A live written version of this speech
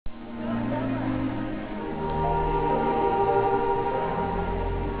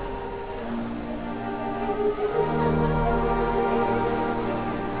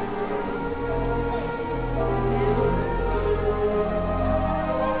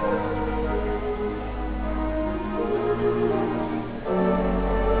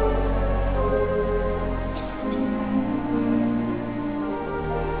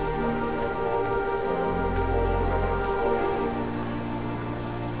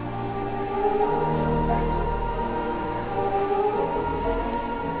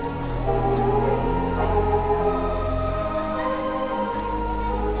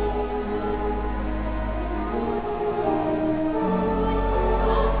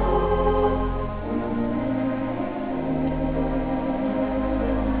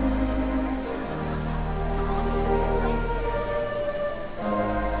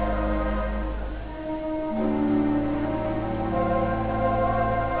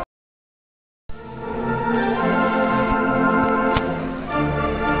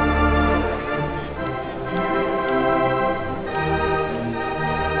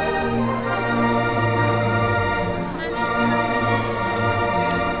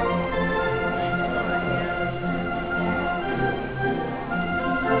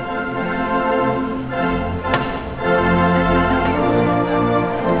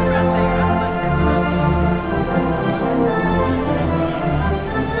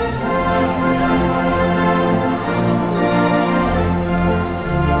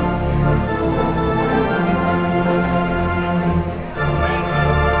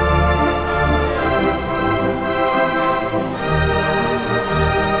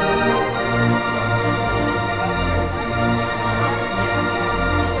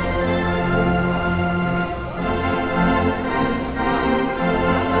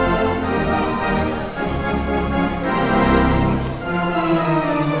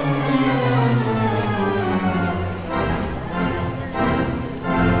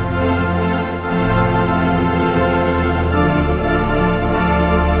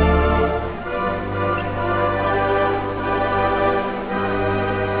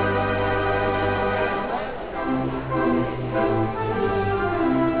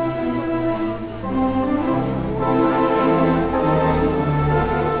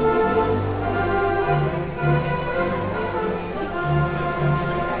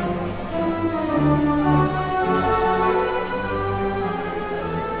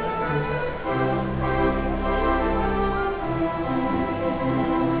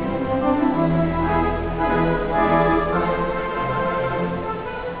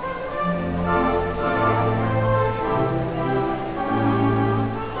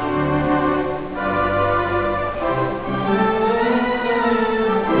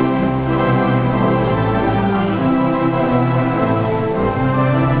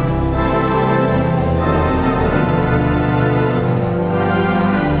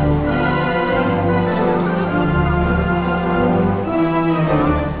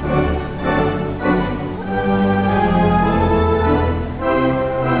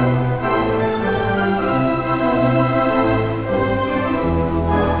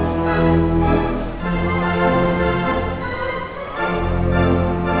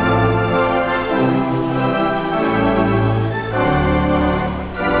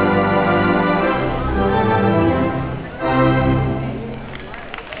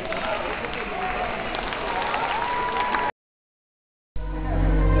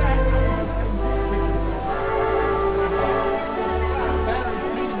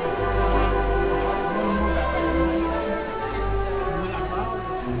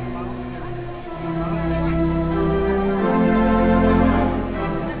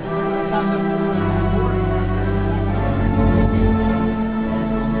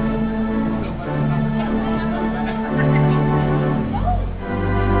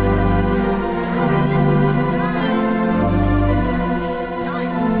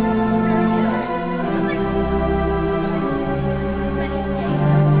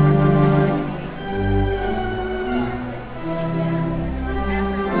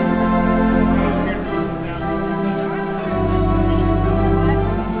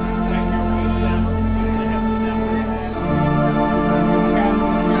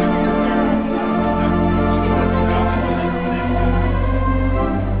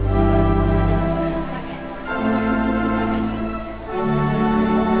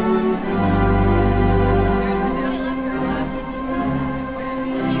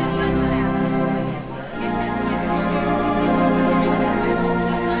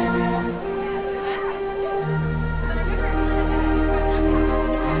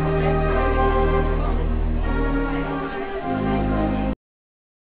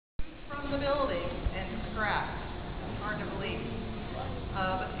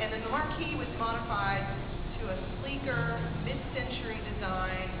marquee was modified to a sleeker, mid-century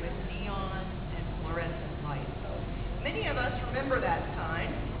design with neon and fluorescent lights. Many of us remember that sign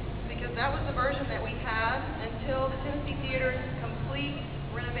because that was the version that we had until the Tennessee Theater's complete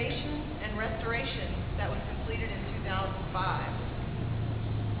renovation and restoration that was completed in 2005.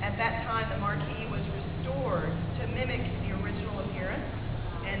 At that time, the marquee was restored to mimic the original appearance,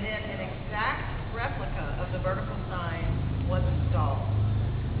 and then an exact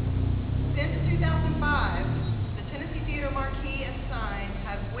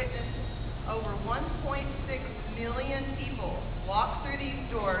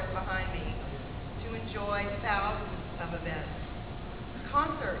doors behind me to enjoy thousands of events.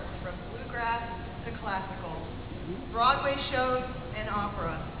 Concerts from bluegrass to classical, Broadway shows and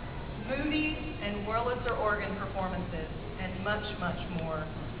opera, movies and Wurlitzer organ performances, and much, much more.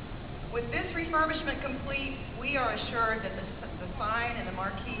 With this refurbishment complete, we are assured that the sign and the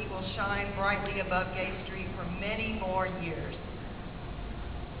marquee will shine brightly above Gay Street for many more years.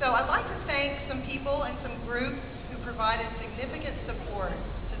 So I'd like to thank some people and some groups who provided significant support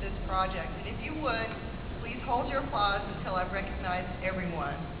to this project. And if you would, please hold your applause until I've recognized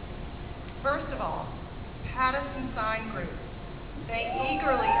everyone. First of all, Patterson Sign Group. They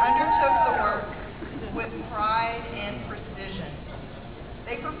eagerly undertook the work with pride and precision.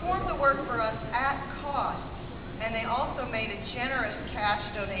 They performed the work for us at cost, and they also made a generous cash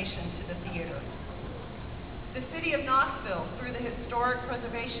donation to the theater. The City of Knoxville, through the Historic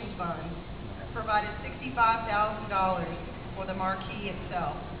Preservation Fund, provided $65,000 for the marquee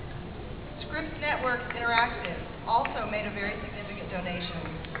itself. Scripps Network Interactive also made a very significant donation.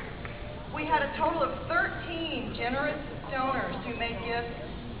 We had a total of 13 generous donors who made gifts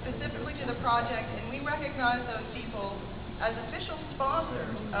specifically to the project, and we recognize those people as official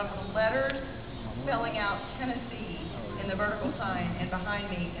sponsors of the letters spelling out Tennessee in the vertical sign and behind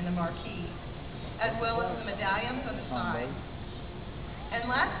me in the marquee, as well as the medallions on the side. And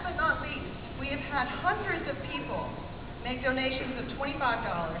last but not least, we have had hundreds of people make donations of $25,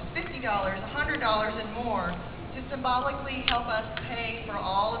 $50, $100, and more to symbolically help us pay for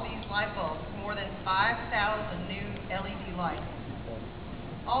all of these light bulbs, more than 5,000 new LED lights.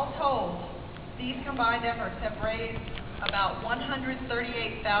 All told, these combined efforts have raised about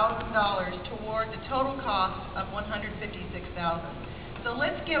 $138,000 toward the total cost of $156,000. So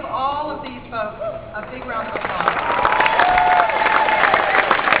let's give all of these folks a big round of applause.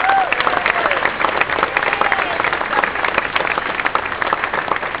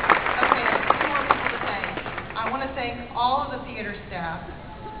 Okay, a few more people to thank. I want to thank all of the theater staff,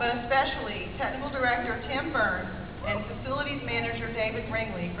 but especially Technical Director Tim Burns and Facilities Manager David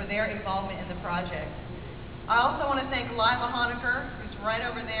Ringley for their involvement in the project. I also want to thank Lila Honecker, who's right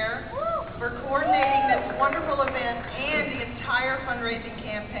over there, for coordinating this wonderful event and the entire fundraising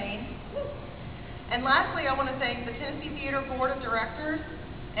campaign. And lastly, I want to thank the Tennessee Theater Board of Directors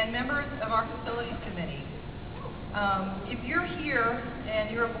and members of our Facilities Committee. If you're here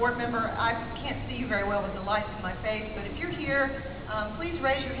and you're a board member, I can't see you very well with the lights in my face, but if you're here, please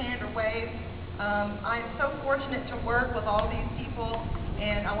raise your hand or wave. I am so fortunate to work with all these people,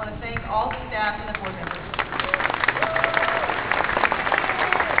 and I want to thank all the staff and the board members.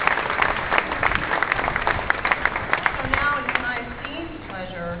 So now it is my esteemed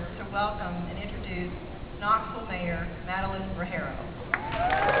pleasure to welcome and introduce Knoxville Mayor Madeline Rajero.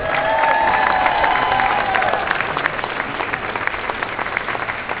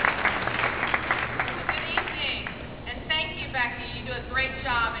 Good evening, and thank you, Becky. You do a great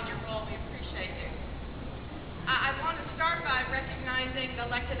job in your role. We appreciate you. I want to start by recognizing the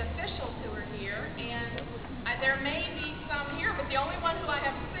elected officials who are here, and there may be some here, but the only one who I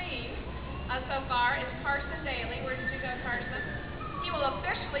have seen so far is Carson Daly. Where did you go, Carson? He will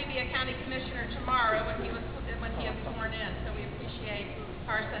officially be a county commissioner tomorrow when he is sworn in, so we appreciate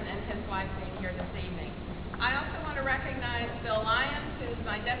Carson and his wife being here this evening. I also want to recognize Bill Lyons, who is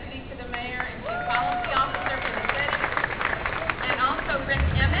my deputy to the mayor and chief policy officer for the city, and also Rick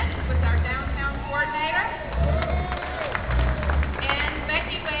Emmett, who is our downtown coordinator, and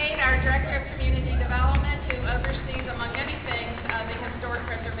Becky Wade, our director of community development, who oversees, among many things, the Historic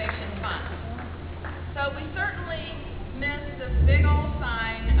Preservation Fund. So we certainly missed this big old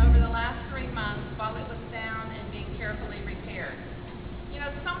sign over the last 3 months while it was down and being carefully repaired. You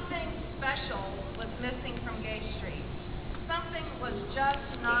know, something special was missing from Gay Street. Something was just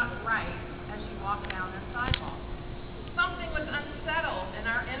not right as you walk down the sidewalk. Something was unsettled in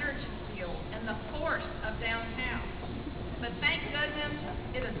our energy field and the force of downtown. But thank goodness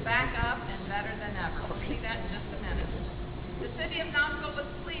it is back up and better than ever. We'll see that in just a minute. The City of Knoxville was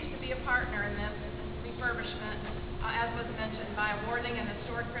pleased to be a partner in this refurbishment, as was mentioned, by awarding an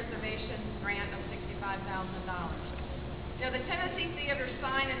historic preservation grant of $65,000. You know, the Tennessee Theater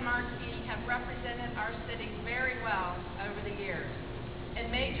sign and marquee have represented our city very well over the years. In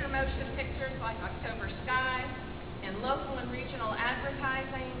major motion pictures like October Sky, in local and regional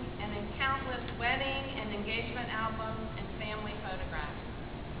advertising, and in countless wedding and engagement albums and family photographs.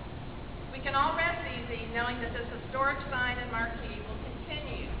 We can all rest easy knowing that this historic sign and marquee will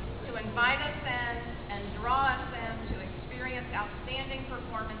continue to invite us in and draw us in to experience outstanding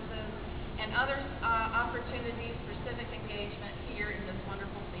performances and other opportunities for civic engagement here in this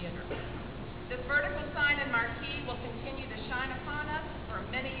wonderful theater. This vertical sign and marquee will continue to shine upon us for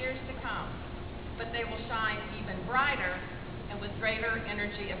many but they will shine even brighter and with greater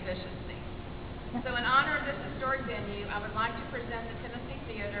energy efficiency. So in honor of this historic venue, I would like to present the Tennessee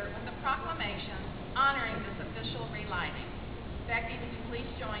Theater with a proclamation honoring this official relighting. Becky, would you please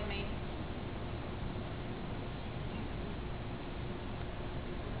join me?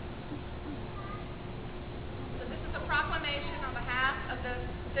 So this is a proclamation on behalf of the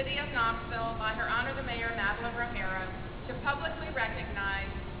City of Knoxville by Her Honor the Mayor, Madeline O'Hara, to publicly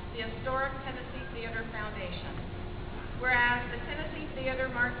recognize the historic Tennessee Theater Foundation. Whereas the Tennessee Theater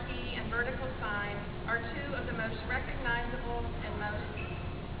marquee and vertical sign are two of the most recognizable and most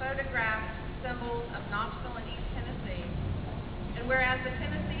photographed symbols of Knoxville and East Tennessee, and whereas the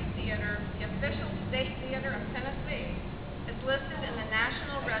Tennessee Theater, the official state theater of Tennessee, is listed in the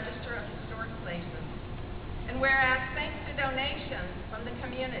National Register of Historic Places, and whereas thanks to donations from the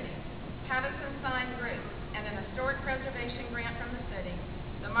community, Patterson Sign Group, and an historic preservation grant from the city,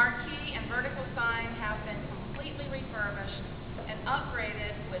 the marquee and vertical sign have been completely refurbished and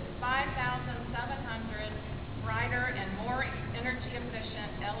upgraded with 5,700 brighter and more energy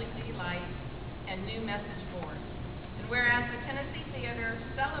efficient LED lights and new message boards. And whereas the Tennessee Theater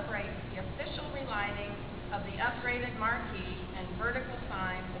celebrates the official relighting of the upgraded marquee and vertical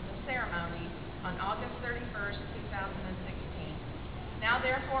sign with the ceremony on August 31st, 2016. Now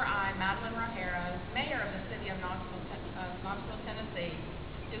therefore I, Madeline O'Hara, Mayor of the City of Knoxville, Tennessee,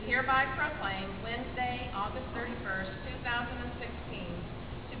 do hereby proclaim Wednesday, August 31st, 2016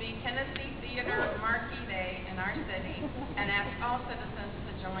 to be Tennessee Theater Marquee Day in our city, and ask all citizens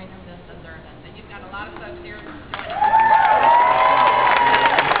to join in this observance. And you've got a lot of folks here joining us.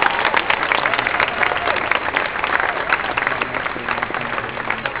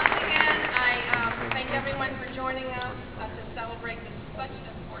 Everyone for joining us to celebrate this such an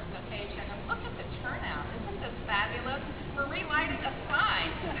important occasion. And look at the turnout. Isn't this fabulous? We're relighting a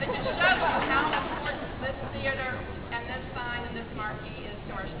sign that just shows you how important this theater and this sign and this marquee is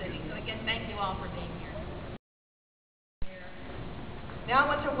to our city. So again, thank you all for being here. Now I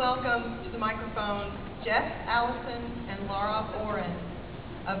want to welcome to the microphone Jeff Allison and Laura Oren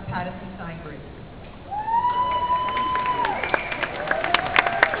of Patterson Sign Group.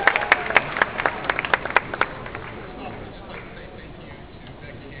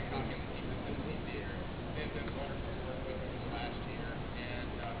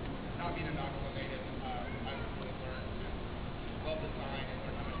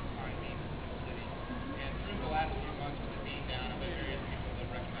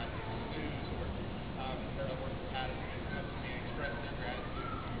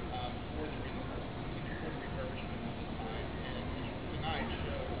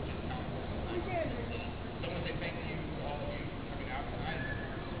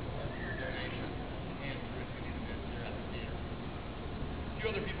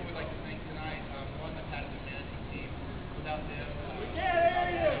 Other people we'd like to thank tonight. One, the Patterson management team. Without them,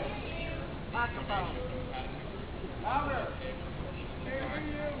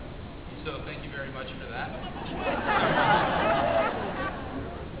 so thank you very much for that.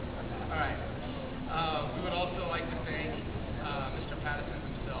 All right. We would also like to thank Mr. Patterson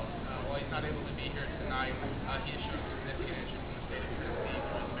himself. While he's not able to be here tonight, he has shown significant interest in the state of Tennessee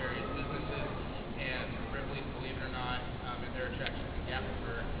through his various businesses and Ripley's, believe it or not, and their attractions in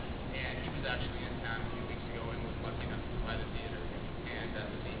Gatlinburg. And he was actually in town a few weeks ago and was lucky enough to buy the theater and to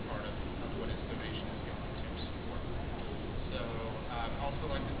see part of what his donation is going to support. So I'd also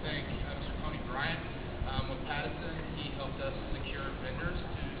like to thank Mr. Tony Bryant with Patterson. He helped us secure vendors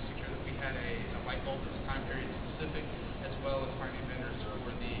to secure that we had a light bulb that was time period specific, as well as finding vendors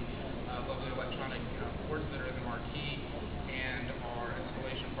for the lovely electronic boards that are in the marquee and our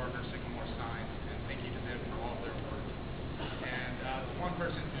installation partner, Sycamore Signs. And thank you to them for all of their work. And one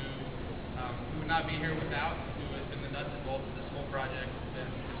person who we would not be here without, who has been the nuts and bolts of this whole project, is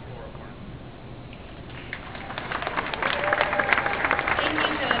Laura Warren. Thank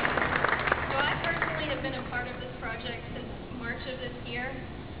you, Jeff. So I personally have been a part of this project since March of this year,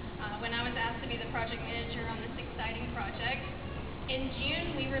 when I was asked to be the project manager on this exciting project. In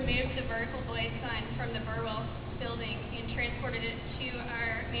June, we removed the vertical blade sign from the Burwell building and transported it to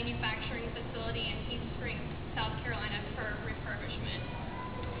our manufacturing facility in Heath Springs, South Carolina for refurbishment.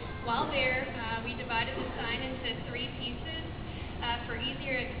 While there, we divided the sign into 3 pieces for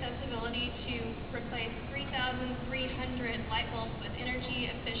easier accessibility to replace 3,300 light bulbs with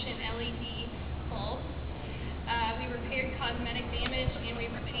energy efficient LED bulbs. We repaired cosmetic damage and we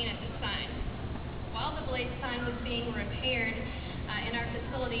repainted the sign. While the blade sign was being repaired in our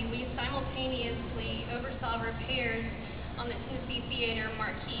facility, we simultaneously oversaw repairs on the Tennessee Theater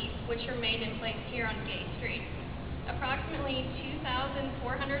marquee, which remained in place here on Gay Street. Approximately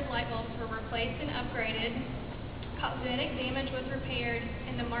 2,400 light bulbs were replaced and upgraded, cosmetic damage was repaired,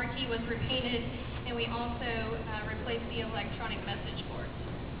 and the marquee was repainted, and we also replaced the electronic message boards.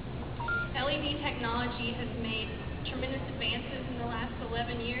 LED technology has made tremendous advances in the last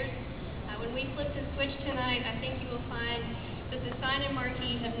 11 years. When we flip the switch tonight, I think you will find that the sign and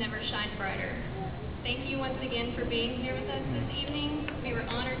marquee have never shined brighter. Thank you once again for being here with us this evening. We were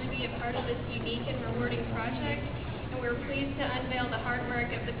honored to be a part of this unique and rewarding project, and we're pleased to unveil the hard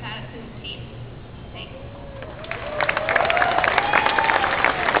work of the Patterson team. Thanks.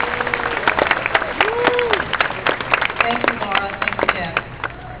 Thank you, Laura. Thank you, Jeff.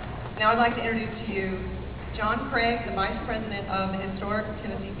 Now I'd like to introduce to you John Craig, the Vice President of the Historic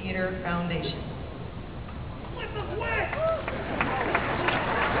Tennessee Theater Foundation.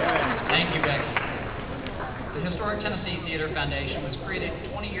 Thank you, Becky. The Historic Tennessee Theater Foundation was created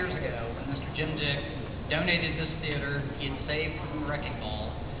 20 years ago when Mr. Jim Dick donated this theater he had saved from a wrecking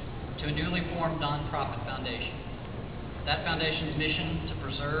ball to a newly formed nonprofit foundation. That foundation's mission to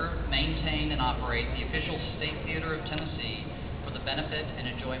preserve, maintain, and operate the official state theater of Tennessee for the benefit and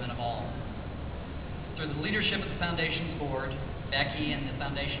enjoyment of all. Through the leadership of the Foundation's board, Becky and the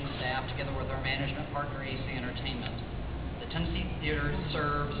Foundation staff, together with our management partner, AC Entertainment, the Tennessee Theater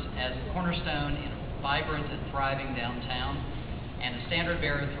serves as the cornerstone in a vibrant and thriving downtown and a standard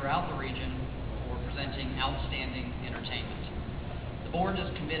bearer throughout the region for presenting outstanding entertainment. The board is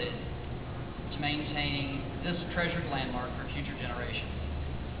committed to maintaining this treasured landmark for future generations.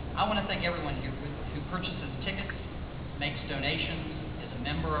 I want to thank everyone here who purchases tickets, makes donations, is a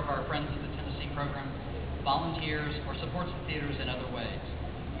member of our Friends of the Tennessee program, volunteers, or supports the theaters in other ways.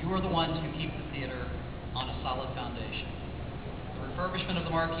 You are the ones who keep the theater on a solid foundation. The refurbishment of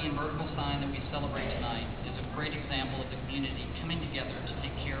the marquee and vertical sign that we celebrate tonight is a great example of the community coming together to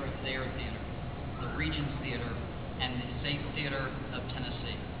take care of their theater, the Regions Theater, and the State Theater of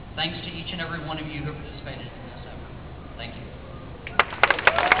Tennessee. Thanks to each and every one of you who participated in this effort. Thank you.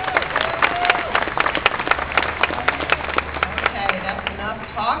 Okay, that's enough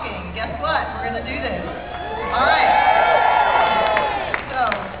talking. Guess what? We're going to do this. All right. So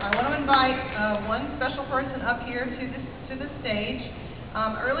I want to invite one special person up here to the stage.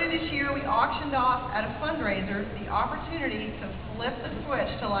 Earlier this year, we auctioned off at a fundraiser the opportunity to flip the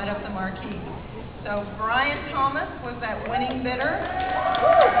switch to light up the marquee. So Brian Thomas was that winning bidder, and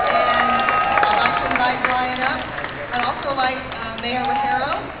I'd like to invite Brian up. I'd also like Mayor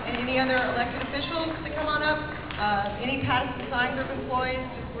Rogero and any other elected officials to come on up. Any Patterson Sign Group employees,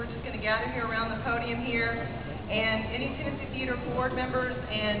 we're just going to gather here around the podium here. And any Tennessee Theater board members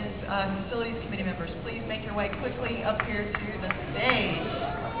and facilities committee members, please make your way quickly up here to the stage.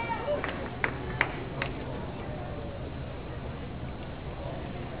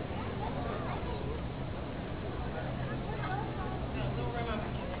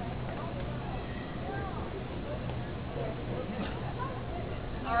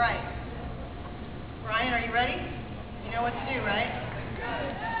 All right. Brian, are you ready? You know what to do, right?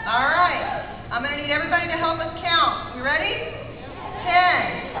 All right. I'm going to need everybody to help us count. We ready?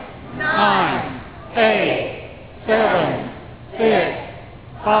 10, 9, 8, 7,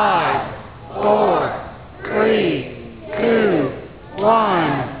 6, 5.